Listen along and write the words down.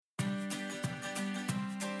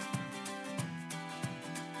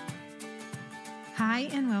Hi,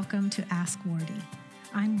 and welcome to Ask Wardy.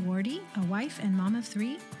 I'm Wardy, a wife and mom of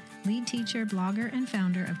three, lead teacher, blogger, and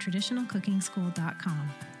founder of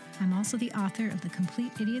TraditionalCookingSchool.com. I'm also the author of The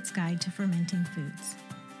Complete Idiot's Guide to Fermenting Foods.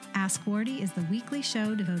 Ask Wardy is the weekly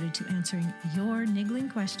show devoted to answering your niggling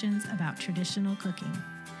questions about traditional cooking.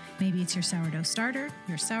 Maybe it's your sourdough starter,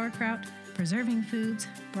 your sauerkraut, preserving foods,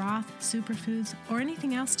 broth, superfoods, or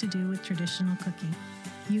anything else to do with traditional cooking.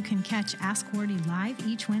 You can catch Ask Wardy live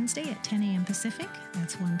each Wednesday at 10 a.m. Pacific,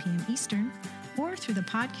 that's 1 p.m. Eastern, or through the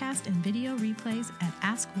podcast and video replays at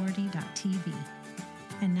askwardy.tv.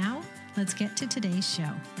 And now, let's get to today's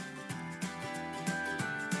show.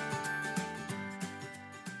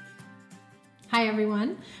 Hi,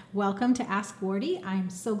 everyone. Welcome to Ask Wardy. I'm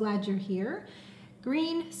so glad you're here.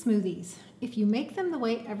 Green smoothies. If you make them the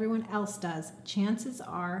way everyone else does, chances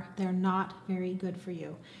are they're not very good for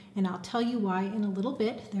you. And I'll tell you why in a little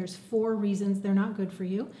bit. There's 4 reasons they're not good for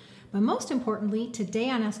you. But most importantly, today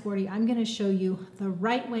on Ask Wardy, I'm going to show you the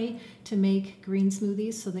right way to make green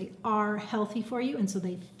smoothies so they are healthy for you and so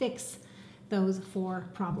they fix those 4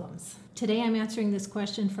 problems. Today I'm answering this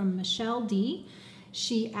question from Michelle D.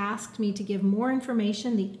 She asked me to give more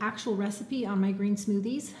information, the actual recipe on my green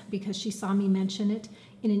smoothies, because she saw me mention it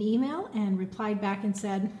in an email and replied back and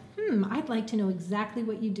said, I'd like to know exactly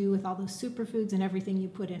what you do with all those superfoods and everything you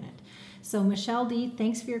put in it. So Michelle D,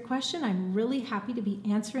 thanks for your question. I'm really happy to be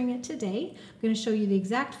answering it today. I'm going to show you the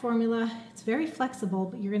exact formula. It's very flexible,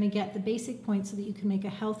 but you're going to get the basic points so that you can make a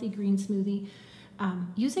healthy green smoothie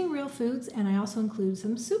using real foods, and I also include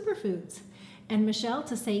some superfoods. And Michelle,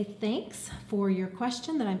 to say thanks for your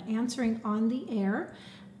question that I'm answering on the air,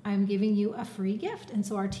 I'm giving you a free gift. And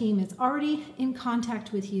so our team is already in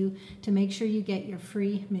contact with you to make sure you get your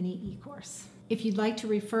free mini e-course. If you'd like to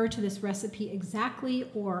refer to this recipe exactly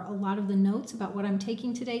or a lot of the notes about what I'm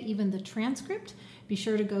taking today, even the transcript, be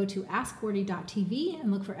sure to go to askwardy.tv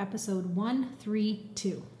and look for episode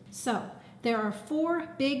 132. So there are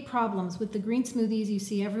 4 big problems with the green smoothies you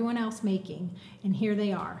see everyone else making, and here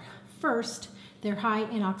they are. First, they're high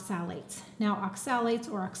in oxalates. Now,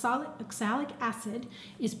 oxalates or oxalic acid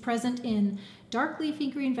is present in dark leafy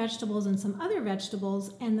green vegetables and some other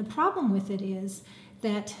vegetables, and the problem with it is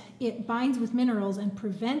that it binds with minerals and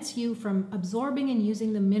prevents you from absorbing and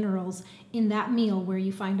using the minerals in that meal where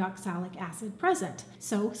you find oxalic acid present.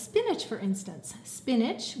 So spinach, for instance.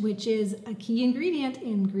 Spinach, which is a key ingredient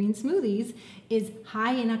in green smoothies, is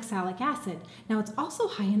high in oxalic acid. Now, it's also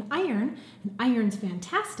high in iron, and iron's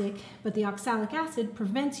fantastic, but the oxalic acid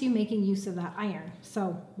prevents you making use of that iron.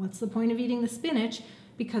 So what's the point of eating the spinach?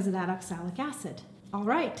 Because of that oxalic acid. All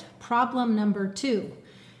right, problem number 2.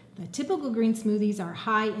 The typical green smoothies are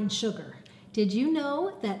high in sugar. Did you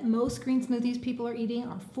know that most green smoothies people are eating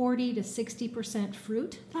are 40 to 60%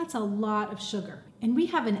 fruit? That's a lot of sugar. And we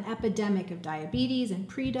have an epidemic of diabetes and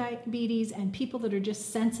prediabetes and people that are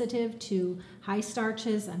just sensitive to high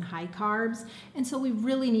starches and high carbs. And so we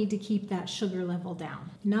really need to keep that sugar level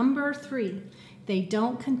down. Number 3, they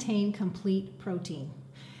don't contain complete protein.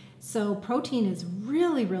 So protein is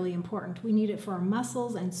really, really important. We need it for our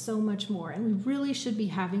muscles and so much more. And we really should be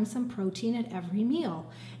having some protein at every meal.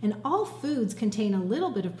 And all foods contain a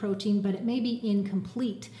little bit of protein, but it may be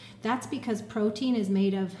incomplete. That's because protein is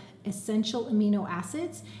made of essential amino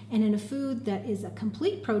acids. And in a food that is a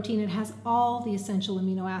complete protein, it has all the essential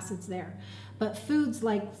amino acids there. But foods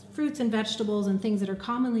like fruits and vegetables and things that are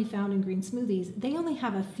commonly found in green smoothies, they only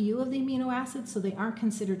have a few of the amino acids, so they aren't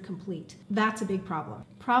considered complete. That's a big problem.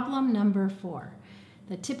 Problem number 4,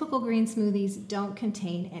 the typical green smoothies don't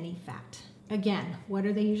contain any fat. Again, what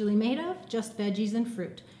are they usually made of? Just veggies and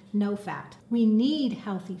fruit. No fat. We need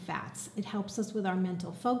healthy fats. It helps us with our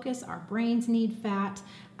mental focus. Our brains need fat.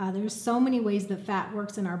 There's so many ways that fat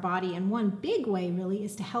works in our body, and one big way really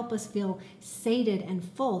is to help us feel sated and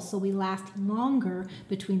full so we last longer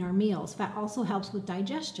between our meals. Fat also helps with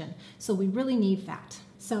digestion, so we really need fat.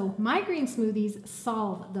 So my green smoothies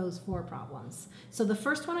solve those 4 problems. So the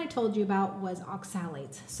first one I told you about was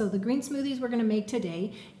oxalates. So the green smoothies we're going to make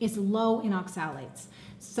today is low in oxalates.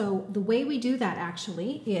 So the way we do that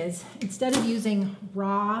actually is instead of using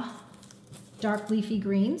raw dark leafy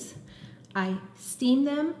greens, I steam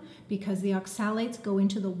them because the oxalates go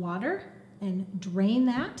into the water and drain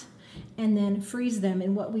that and then freeze them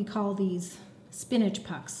in what we call these spinach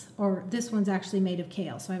pucks, or this one's actually made of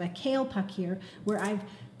kale. So I have a kale puck here where I've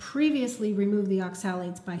previously removed the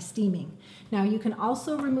oxalates by steaming. Now you can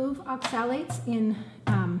also remove oxalates in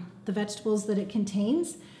the vegetables that it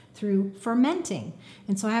contains through fermenting.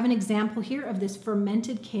 And so I have an example here of this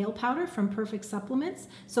fermented kale powder from Perfect Supplements.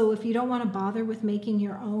 So if you don't want to bother with making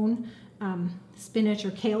your own spinach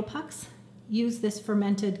or kale pucks, use this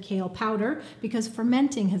fermented kale powder because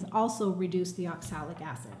fermenting has also reduced the oxalic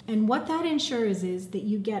acid. And what that ensures is that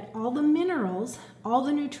you get all the minerals, all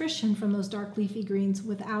the nutrition from those dark leafy greens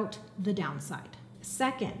without the downside.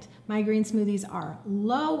 Second, my green smoothies are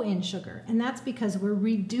low in sugar, and that's because we're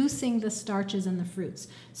reducing the starches in the fruits.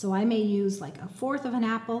 So I may use like 1/4 of an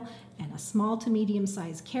apple and a small to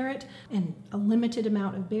medium-sized carrot and a limited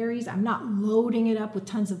amount of berries. I'm not loading it up with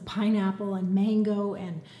tons of pineapple and mango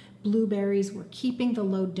and blueberries. We're keeping the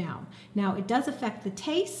load down. Now, it does affect the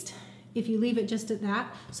taste if you leave it just at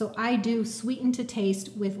that. So I do sweeten to taste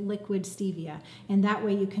with liquid stevia. And that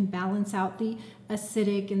way you can balance out the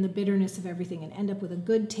acidic and the bitterness of everything and end up with a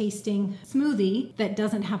good tasting smoothie that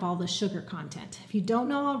doesn't have all the sugar content. If you don't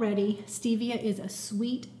know already, stevia is a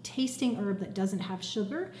sweet tasting herb that doesn't have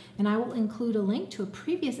sugar. And I will include a link to a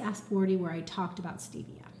previous Ask Wardee where I talked about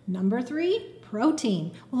stevia. Number 3,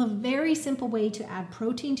 protein. Well, a very simple way to add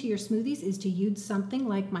protein to your smoothies is to use something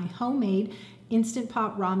like my homemade Instant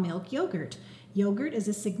Pot raw milk yogurt. Yogurt is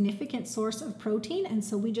a significant source of protein, and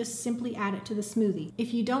so we just simply add it to the smoothie.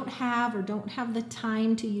 If you don't have the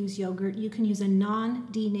time to use yogurt, you can use a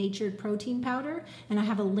non-denatured protein powder, and I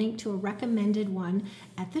have a link to a recommended one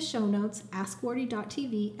at the show notes,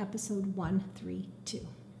 askwardee.tv, episode 132.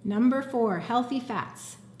 Number 4, healthy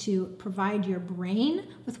fats. To provide your brain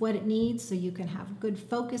with what it needs so you can have good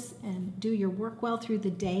focus and do your work well through the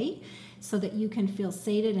day so that you can feel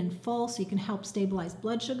sated and full so you can help stabilize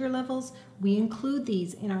blood sugar levels. We include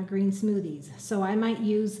these in our green smoothies. So I might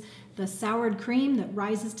use the soured cream that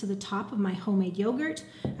rises to the top of my homemade yogurt.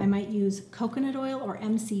 I might use coconut oil or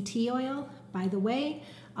MCT oil. By the way,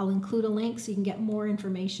 I'll include a link so you can get more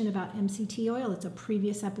information about MCT oil. It's a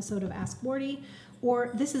previous episode of Ask Wardee. Or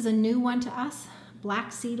this is a new one to us,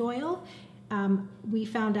 black seed oil. We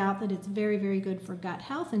found out that it's very, very good for gut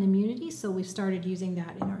health and immunity, so we've started using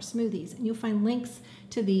that in our smoothies. And you'll find links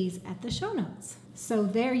to these at the show notes. So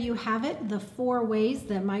there you have it, the 4 ways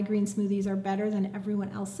that my green smoothies are better than everyone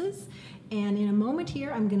else's. And in a moment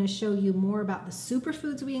here, I'm going to show you more about the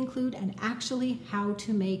superfoods we include and actually how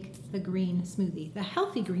to make the green smoothie, the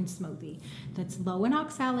healthy green smoothie that's low in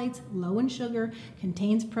oxalates, low in sugar,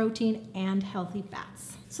 contains protein, and healthy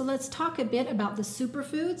fats. So let's talk a bit about the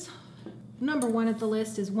superfoods. Number 1 at the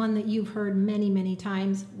list is one that you've heard many, many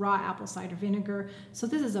times, raw apple cider vinegar. So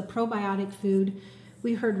this is a probiotic food.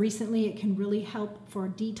 We heard recently it can really help for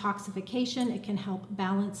detoxification. It can help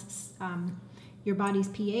balance your body's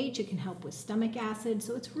pH. It can help with stomach acid.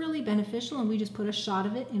 So it's really beneficial, and we just put a shot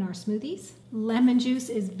of it in our smoothies. Lemon juice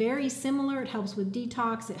is very similar. It helps with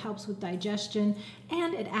detox. It helps with digestion,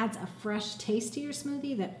 and it adds a fresh taste to your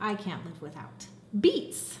smoothie that I can't live without.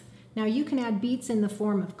 Beets. Now you can add beets in the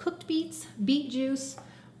form of cooked beets, beet juice,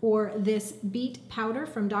 or this beet powder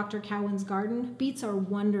from Dr. Cowan's Garden. Beets are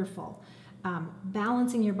wonderful,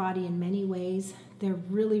 balancing your body in many ways. They're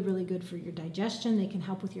really, really good for your digestion. They can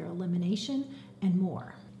help with your elimination and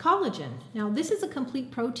more. Collagen. Now this is a complete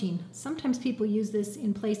protein. Sometimes people use this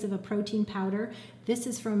in place of a protein powder. This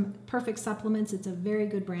is from Perfect Supplements. It's a very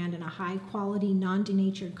good brand and a high quality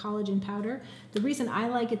non-denatured collagen powder. The reason I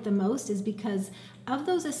like it the most is because of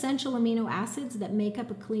those essential amino acids that make up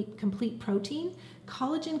a complete protein,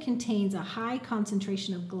 collagen contains a high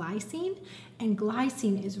concentration of glycine, and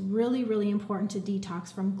glycine is really, really important to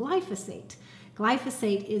detox from glyphosate.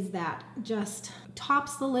 Glyphosate is that just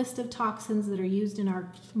tops the list of toxins that are used in our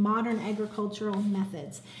modern agricultural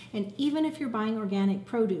methods. And even if you're buying organic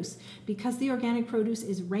produce, because the organic produce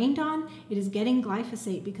is rained on, it is getting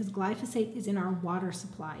glyphosate because glyphosate is in our water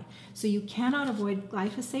supply. So you cannot avoid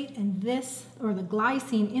glyphosate, and this, or the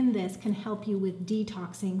glycine in this, can help you with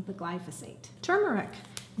detoxing the glyphosate. Turmeric,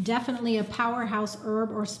 definitely a powerhouse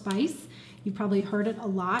herb or spice. You've probably heard it a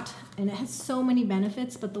lot, and it has so many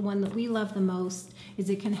benefits, but the one that we love the most is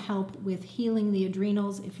it can help with healing the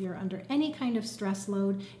adrenals. If you're under any kind of stress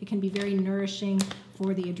load, it can be very nourishing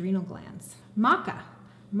for the adrenal glands. Maca.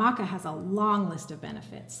 Maca has a long list of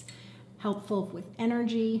benefits. Helpful with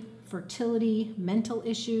energy, fertility, mental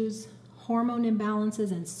issues, hormone imbalances,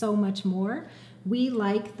 and so much more. We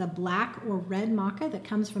like the black or red maca that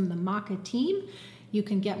comes from the Maca team. You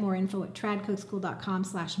can get more info at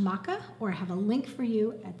tradcookschool.com/maca, or I have a link for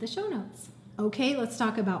you at the show notes. Okay, let's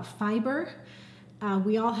talk about fiber.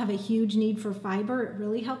 We all have a huge need for fiber. It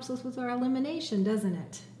really helps us with our elimination, doesn't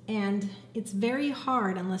it? And it's very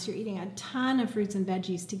hard unless you're eating a ton of fruits and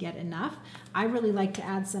veggies to get enough. I really like to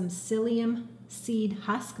add some psyllium seed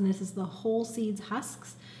husk, and this is the whole seeds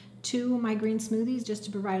husks, to my green smoothies just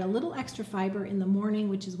to provide a little extra fiber in the morning,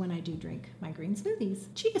 which is when I do drink my green smoothies.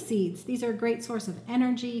 Chia seeds. These are a great source of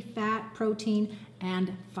energy, fat, protein,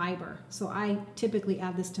 and fiber. So I typically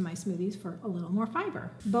add this to my smoothies for a little more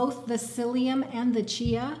fiber. Both the psyllium and the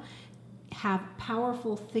chia have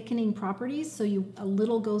powerful thickening properties, so a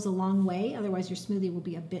little goes a long way, otherwise your smoothie will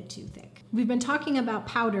be a bit too thick. We've been talking about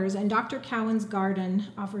powders, and Dr. Cowan's Garden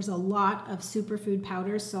offers a lot of superfood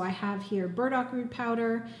powders. So I have here burdock root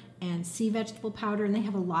powder and sea vegetable powder, and they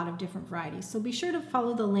have a lot of different varieties. So be sure to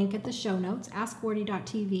follow the link at the show notes,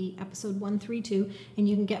 AskWardy.tv, episode 132, and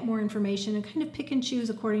you can get more information and kind of pick and choose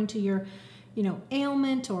according to your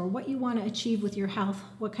ailment or what you want to achieve with your health,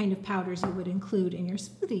 what kind of powders you would include in your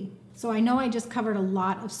smoothie. So I know I just covered a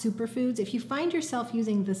lot of superfoods. If you find yourself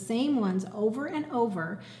using the same ones over and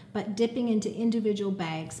over, but dipping into individual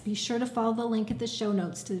bags, be sure to follow the link at the show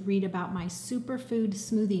notes to read about my superfood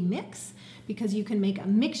smoothie mix, because you can make a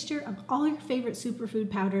mixture of all your favorite superfood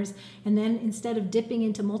powders, and then instead of dipping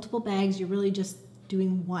into multiple bags, you're really just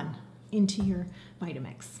doing one into your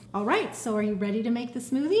Vitamix. All right, so are you ready to make the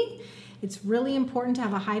smoothie? It's really important to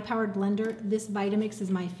have a high-powered blender. This Vitamix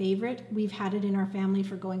is my favorite. We've had it in our family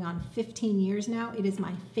for going on 15 years now. It is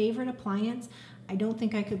my favorite appliance. I don't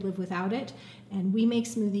think I could live without it. And we make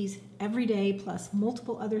smoothies every day, plus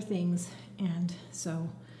multiple other things. And so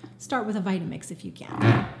start with a Vitamix if you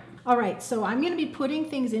can. All right, so I'm going to be putting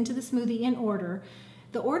things into the smoothie in order.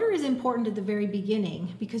 The order is important at the very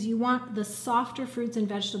beginning because you want the softer fruits and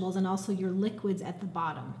vegetables and also your liquids at the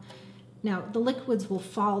bottom. Now, the liquids will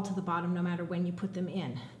fall to the bottom no matter when you put them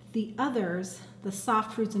in. The others, the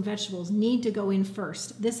soft fruits and vegetables, need to go in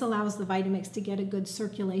first. This allows the Vitamix to get a good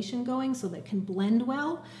circulation going so that it can blend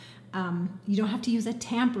well. You don't have to use a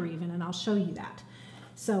tamper even, and I'll show you that.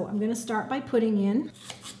 So I'm going to start by putting in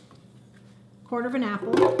a quarter of an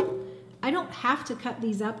apple. I don't have to cut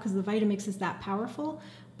these up because the Vitamix is that powerful,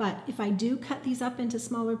 but if I do cut these up into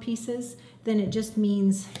smaller pieces, then it just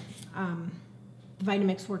means the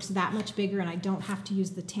Vitamix works that much bigger and I don't have to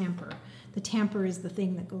use the tamper. The tamper is the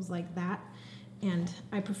thing that goes like that, and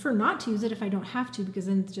I prefer not to use it if I don't have to because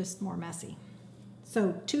then it's just more messy.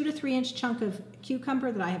 So 2 to 3 inch chunk of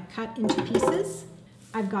cucumber that I have cut into pieces.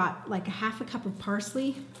 I've got like a half a cup of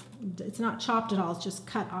parsley. It's not chopped at all, it's just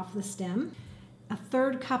cut off the stem. A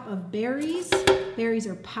 1/3 cup of berries. Berries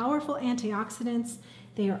are powerful antioxidants.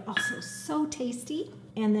 They are also so tasty.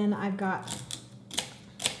 And then I've got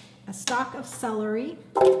a stalk of celery.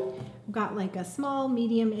 I've got like a small,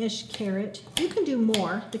 medium-ish carrot. You can do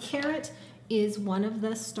more. The carrot is one of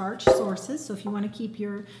the starch sources, so if you want to keep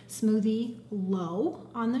your smoothie low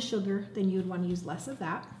on the sugar, then you would want to use less of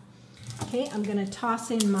that. Okay, I'm going to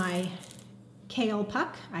toss in my kale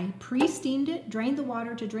puck. I pre-steamed it, drained the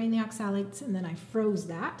water to drain the oxalates, and then I froze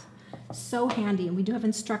that. So handy, and we do have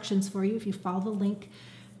instructions for you if you follow the link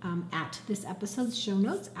at this episode's show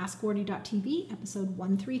notes, AskWardy.tv, episode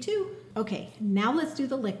 132. Okay, now let's do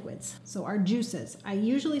the liquids. So our juices. I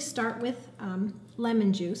usually start with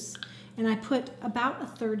lemon juice, and I put about a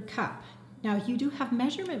 1/3 cup. Now you do have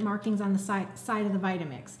measurement markings on the side of the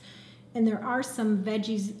Vitamix, and there are some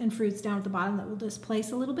veggies and fruits down at the bottom that will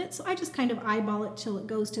displace a little bit, so I just kind of eyeball it till it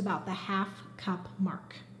goes to about the 1/2 cup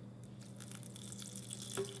mark.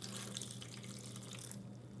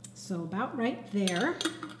 So about right there.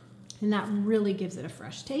 And that really gives it a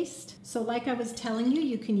fresh taste. So like I was telling you,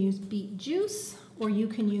 you can use beet juice or you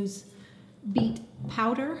can use beet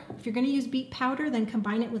powder. If you're going to use beet powder, then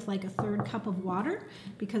combine it with like a 1/3 cup of water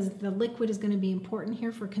because the liquid is going to be important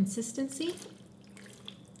here for consistency.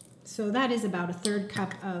 So that is about a 1/3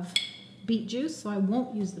 cup of beet juice, so I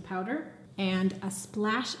won't use the powder. And a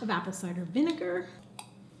splash of apple cider vinegar.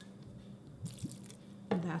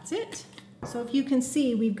 And that's it. So if you can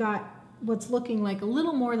see, we've got what's looking like a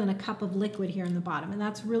little more than a cup of liquid here in the bottom, and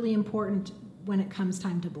that's really important when it comes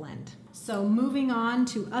time to blend. So moving on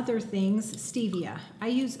to other things, stevia. I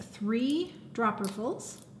use 3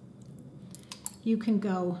 dropperfuls. You can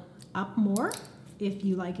go up more if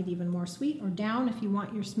you like it even more sweet, or down if you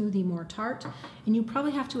want your smoothie more tart. And you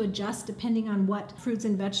probably have to adjust depending on what fruits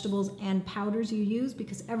and vegetables and powders you use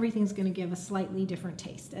because everything's going to give a slightly different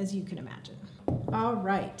taste, as you can imagine. All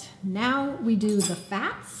right, now we do the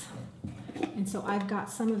fats. And so I've got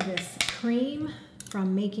some of this cream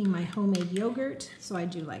from making my homemade yogurt. So I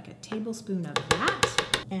do like a tablespoon of that.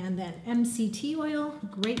 And then MCT oil,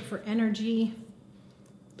 great for energy.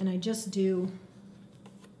 And I just do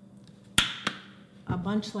a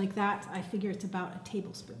bunch like that. I figure it's about a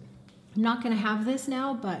tablespoon. I'm not going to have this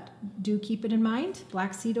now, but do keep it in mind.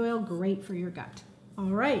 Black seed oil, great for your gut.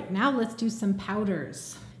 All right, now let's do some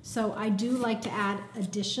powders. So I do like to add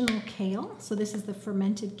additional kale. So this is the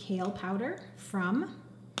fermented kale powder from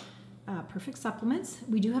Perfect Supplements.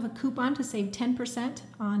 We do have a coupon to save 10%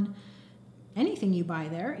 on anything you buy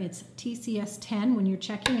there. It's TCS10 when you're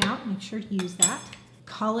checking out. Make sure to use that.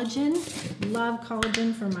 Collagen. Love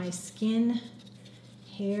collagen for my skin,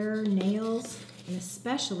 hair, nails, and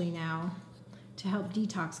especially now to help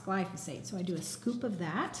detox glyphosate. So I do a scoop of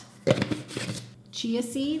that. Chia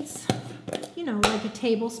seeds, like a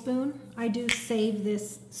tablespoon. I do save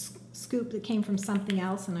this scoop that came from something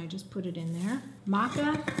else and I just put it in there.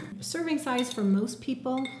 Maca, serving size for most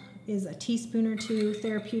people is a teaspoon or two.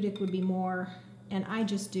 Therapeutic would be more, and I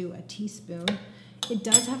just do a teaspoon. It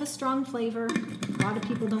does have a strong flavor. A lot of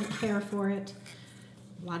people don't care for it.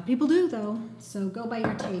 A lot of people do though, so go by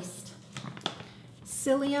your taste.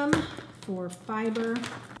 Psyllium for fiber.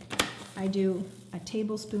 I do a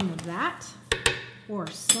tablespoon of that or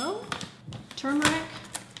so. Turmeric.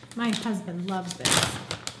 My husband loves this.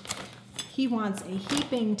 He wants a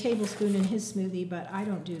heaping tablespoon in his smoothie, but I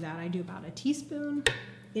don't do that. I do about a teaspoon.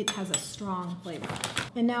 It has a strong flavor.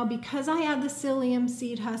 And now because I add the psyllium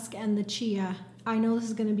seed husk and the chia, I know this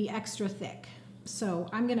is going to be extra thick. So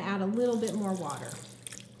I'm going to add a little bit more water.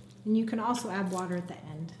 And you can also add water at the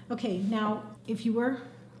end. Okay, now if you were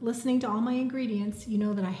listening to all my ingredients, you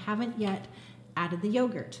know that I haven't yet added the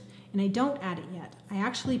yogurt. And I don't add it yet. I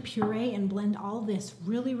actually puree and blend all this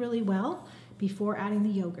really, really well before adding the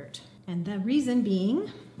yogurt. And the reason being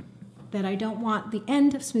that I don't want the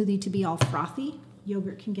end of smoothie to be all frothy.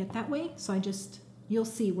 Yogurt can get that way. So you'll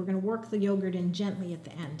see, we're going to work the yogurt in gently at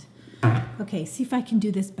the end. Okay, see if I can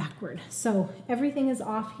do this backward. So everything is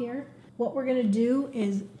off here. What we're going to do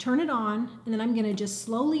is turn it on, and then I'm going to just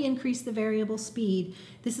slowly increase the variable speed.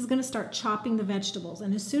 This is going to start chopping the vegetables.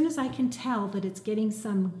 And as soon as I can tell that it's getting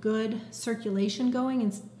some good circulation going,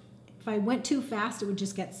 and if I went too fast, it would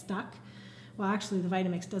just get stuck. Well, actually, the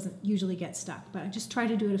Vitamix doesn't usually get stuck, but I just try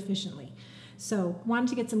to do it efficiently. So want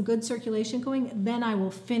to get some good circulation going, then I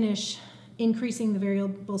will finish increasing the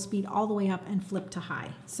variable speed all the way up and flip to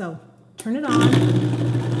high. So turn it on.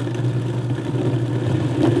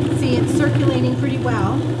 See, it's circulating pretty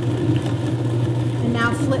well. And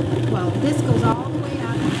now flip, well, this goes all the way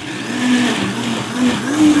up.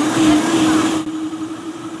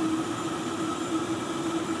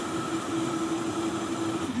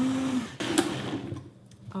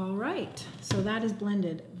 All right, so that is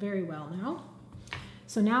blended very well now.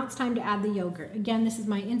 So now it's time to add the yogurt. Again, this is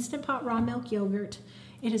my Instant Pot raw milk yogurt.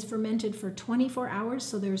 It is fermented for 24 hours,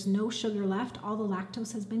 so there's no sugar left. All the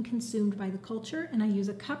lactose has been consumed by the culture, and I use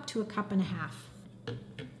a cup to a cup and a half.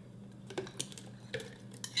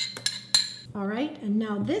 All right, and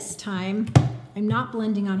now this time, I'm not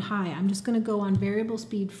blending on high. I'm just gonna go on variable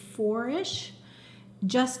speed 4-ish,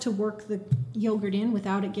 just to work the yogurt in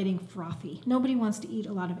without it getting frothy. Nobody wants to eat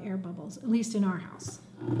a lot of air bubbles, at least in our house.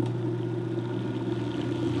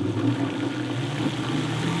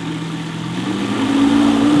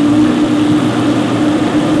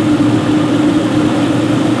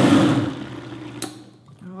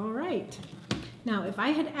 Now, if I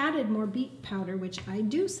had added more beet powder, which I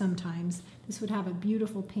do sometimes, this would have a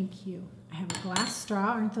beautiful pink hue. I have a glass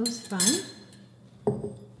straw. Aren't those fun?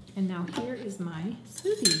 And now here is my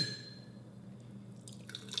smoothie.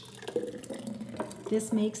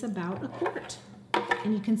 This makes about a quart.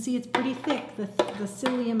 And you can see it's pretty thick. The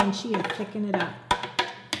psyllium and chia thicken it up.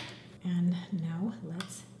 And now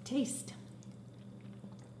let's taste.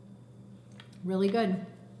 Really good.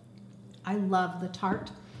 I love the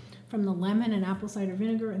tart from the lemon and apple cider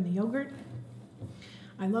vinegar and the yogurt.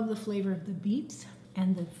 I love the flavor of the beets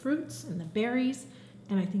and the fruits and the berries,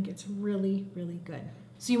 and I think it's really, really good.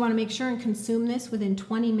 So you want to make sure and consume this within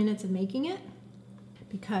 20 minutes of making it,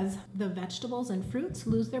 because the vegetables and fruits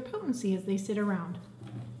lose their potency as they sit around.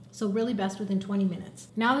 So really best within 20 minutes.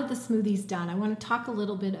 Now that the smoothie's done, I want to talk a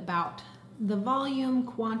little bit about the volume,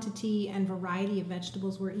 quantity, and variety of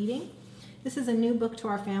vegetables we're eating. This is a new book to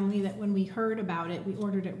our family that when we heard about it, we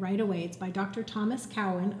ordered it right away. It's by Dr. Thomas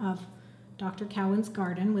Cowan of Dr. Cowan's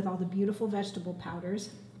Garden with all the beautiful vegetable powders.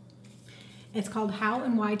 It's called How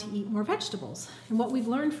and Why to Eat More Vegetables. And what we've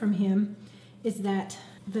learned from him is that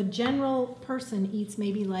the general person eats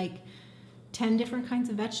maybe like 10 different kinds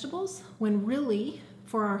of vegetables, when really,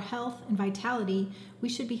 for our health and vitality, we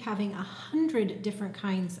should be having 100 different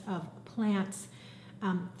kinds of plants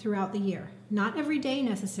throughout the year. Not every day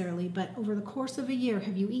necessarily, but over the course of a year,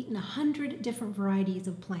 have you eaten 100 different varieties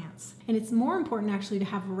of plants? And it's more important actually to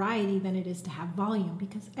have variety than it is to have volume,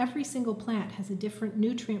 because every single plant has a different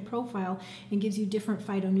nutrient profile and gives you different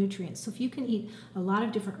phytonutrients. So if you can eat a lot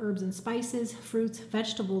of different herbs and spices, fruits,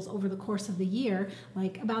 vegetables over the course of the year,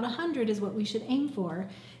 like about 100 is what we should aim for,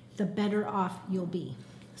 the better off you'll be.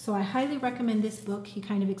 So I highly recommend this book. He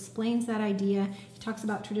kind of explains that idea. He talks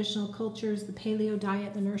about traditional cultures, the paleo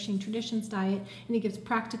diet, the nourishing traditions diet, and he gives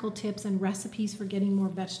practical tips and recipes for getting more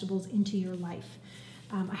vegetables into your life.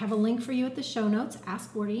 I have a link for you at the show notes,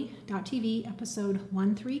 askwardy.tv, episode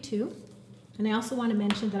 132. And I also want to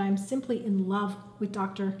mention that I'm simply in love with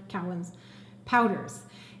Dr. Cowan's powders.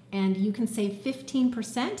 And you can save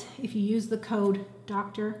 15% if you use the code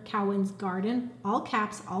Dr. Cowan's Garden, all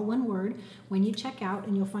caps, all one word, when you check out.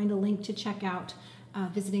 And you'll find a link to check out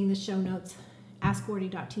visiting the show notes,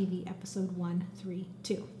 askwardy.tv, episode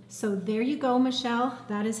 132. So there you go, Michelle.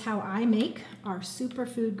 That is how I make our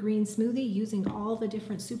superfood green smoothie using all the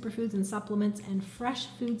different superfoods and supplements and fresh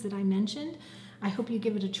foods that I mentioned. I hope you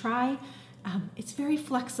give it a try. It's very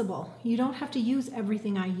flexible. You don't have to use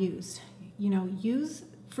everything I used. Use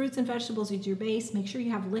fruits and vegetables as your base. Make sure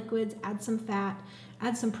you have liquids, add some fat,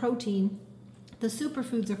 add some protein. The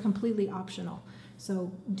superfoods are completely optional.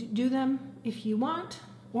 So do them if you want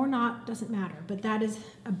or not, doesn't matter. But that is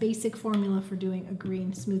a basic formula for doing a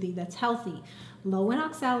green smoothie that's healthy. Low in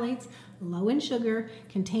oxalates, low in sugar,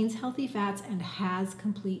 contains healthy fats, and has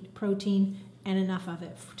complete protein and enough of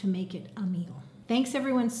it to make it a meal. Thanks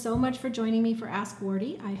everyone so much for joining me for Ask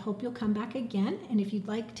Wardy. I hope you'll come back again. And if you'd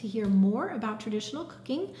like to hear more about traditional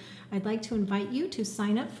cooking, I'd like to invite you to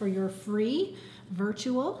sign up for your free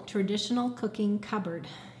virtual traditional cooking cupboard.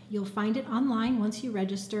 You'll find it online once you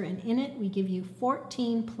register, and in it we give you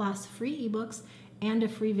 14 plus free ebooks and a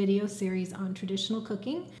free video series on traditional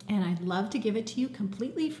cooking. And I'd love to give it to you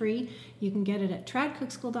completely free. You can get it at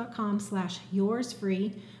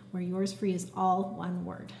tradcookschool.com/yoursfree, where yours free is all one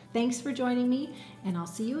word. Thanks for joining me, and I'll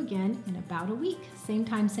see you again in about a week. Same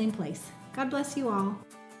time, same place. God bless you all.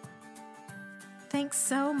 Thanks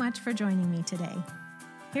so much for joining me today.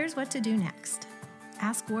 Here's what to do next.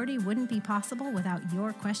 Ask Wardy wouldn't be possible without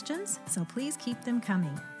your questions, so please keep them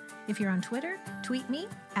coming. If you're on Twitter, tweet me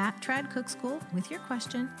at TradCookSchool with your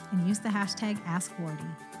question and use the hashtag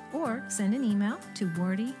AskWardy, or send an email to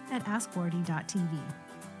wardy@askwardy.tv.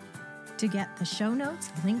 To get the show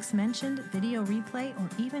notes, links mentioned, video replay, or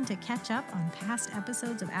even to catch up on past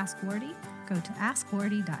episodes of Ask Wardy, go to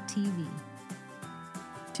askwardy.tv.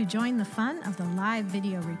 To join the fun of the live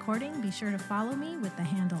video recording, be sure to follow me with the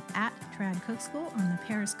handle @TradCookSchool on the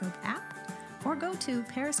Periscope app, or go to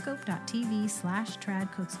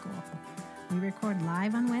periscope.tv/TradCookSchool. We record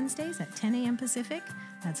live on Wednesdays at 10 a.m. Pacific,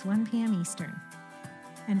 that's 1 p.m. Eastern.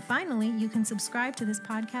 And finally, you can subscribe to this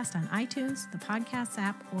podcast on iTunes, the Podcasts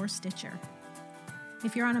app, or Stitcher.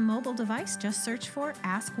 If you're on a mobile device, just search for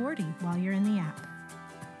Ask Wardy while you're in the app.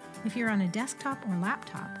 If you're on a desktop or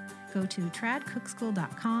laptop, go to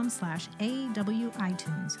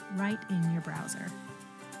tradcookschool.com/awitunes right in your browser.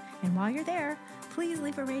 And while you're there, please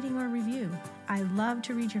leave a rating or review. I love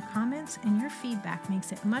to read your comments, and your feedback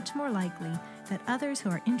makes it much more likely that others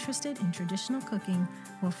who are interested in traditional cooking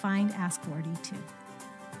will find Ask Wardy too.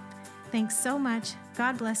 Thanks so much.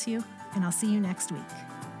 God bless you, and I'll see you next week.